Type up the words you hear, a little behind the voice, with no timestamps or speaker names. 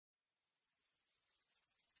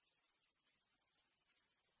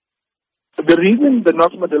The reason the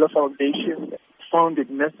Nelson Mandela Foundation found it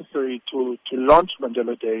necessary to launch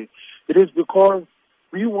Mandela Day, it is because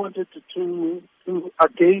we wanted to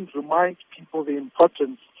again remind people the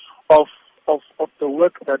importance of the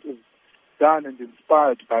work that is done and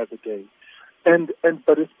inspired by the day.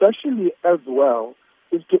 But especially as well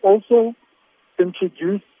is to also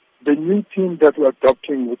introduce the new theme that we're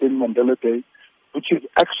adopting within Mandela Day, which is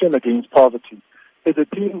action against poverty. The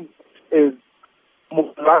theme is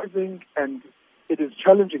mobilizing and it is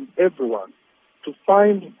challenging everyone to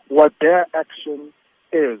find what their action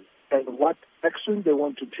is and what action they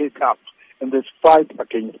want to take up in this fight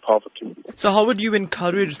against poverty. So how would you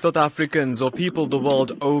encourage South Africans or people the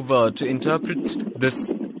world over to interpret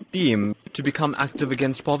this theme to become active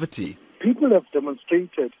against poverty? People have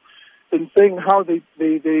demonstrated in saying how they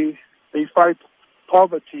fight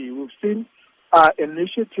poverty. We've seen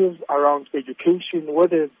initiatives around education, where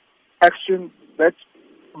there's action that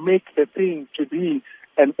make the thing to be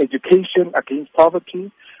an education against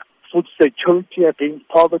poverty, food security against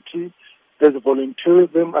poverty, there's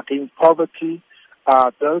volunteerism against poverty,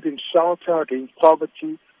 building shelter against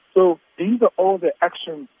poverty. So these are all the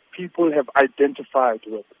actions people have identified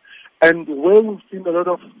with. And where we've seen a lot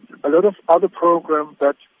of other programs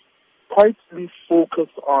that quietly focus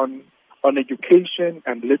on education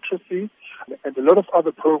and literacy, and a lot of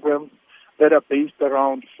other programs that are based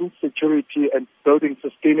around food security and building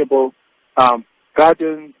sustainable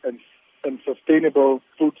gardens and sustainable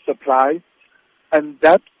food supply. And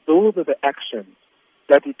those are the actions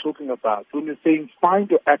that we're talking about. When you're saying find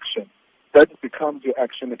your action, that becomes your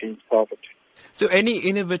action against poverty. So any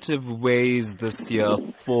innovative ways this year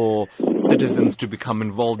for citizens to become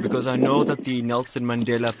involved? Because I know that the Nelson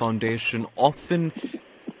Mandela Foundation often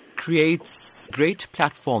creates great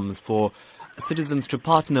platforms for citizens to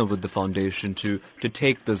partner with the foundation to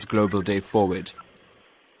take this global day forward.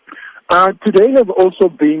 Today has also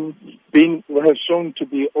has shown to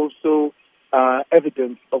be also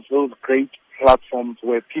evidence of those great platforms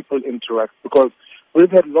where people interact, because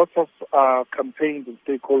we've had lots of campaigns and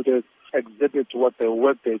stakeholders exhibit what their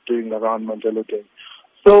work they're doing around Mandela Day.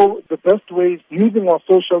 So the best way is using our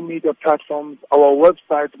social media platforms, our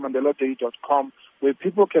website mandeladay.com, where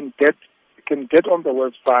people can get on the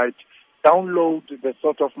website, download the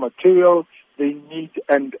sort of material they need,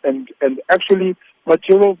 and actually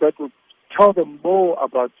material that will tell them more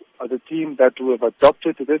about the theme that we have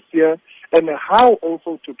adopted this year and how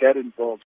also to get involved.